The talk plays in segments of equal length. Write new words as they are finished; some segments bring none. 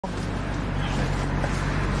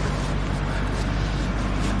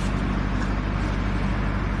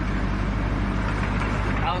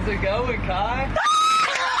How's it going, Kai?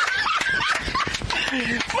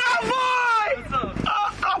 My boy! What's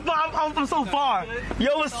up? I'm so far.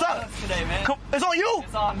 Yo, what's It's on up? us today, man. It's on you?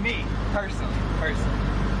 It's on me, personally.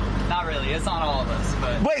 Not really. It's on all of us,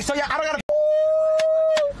 but. Wait, so yeah, I don't gotta.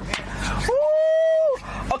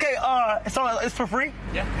 Okay, so it's for free?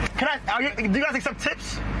 Yeah. Do you guys accept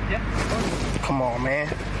tips? Yeah. Come on, man.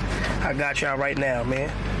 I got y'all right now, man.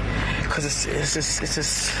 Cause it's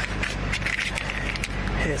just.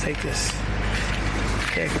 Here, take this.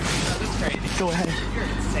 Okay. This is crazy. Go ahead. You're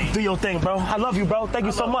insane. Do your thing, bro. I love you, bro. Thank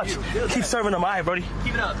you so much. Keep serving them. All right, Brody.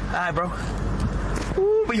 Keep it up. All right, bro.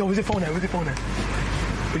 Ooh, but yo, where's your phone at? Where's your phone at?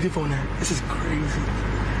 Where's your phone at? This is crazy.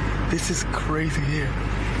 This is crazy here.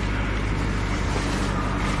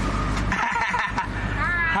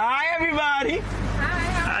 Hi, everybody.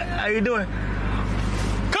 Hi, How you doing?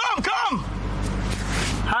 Come.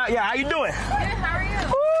 Hi, yeah, how you doing? good, how are you?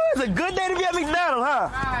 Ooh, it's a good day to be at McDonald's, huh?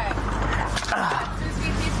 Alright. Two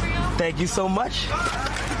sweet peas for you? Thank you so much.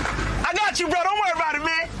 I got you, bro. Don't worry about it,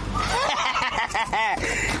 man.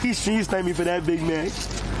 He street sniped me for that Big Mac.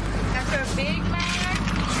 That's your Big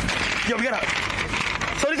Mac? Yo, we got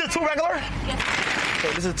So these are two regular? Yes.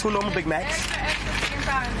 Okay, this is two normal Big Macs. Extra chicken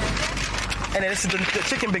powder in there, okay? And then this is the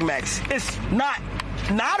chicken Big Macs. It's not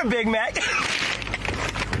a Big Mac.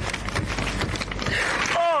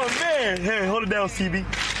 Oh, man. Hey, hold it down, CB.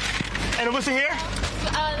 And then what's in here?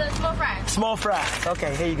 The small fries. Small fries.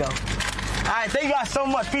 Okay, here you go. All right, thank you guys so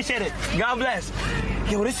much. Appreciate it. God bless.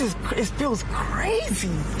 Yo, it feels crazy.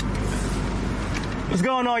 What's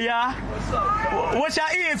going on, y'all? What's up? What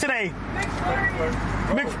y'all eating today?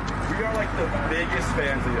 We are like the biggest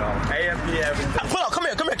fans of y'all. AFP everything. Pull up, come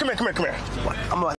here. I'm like,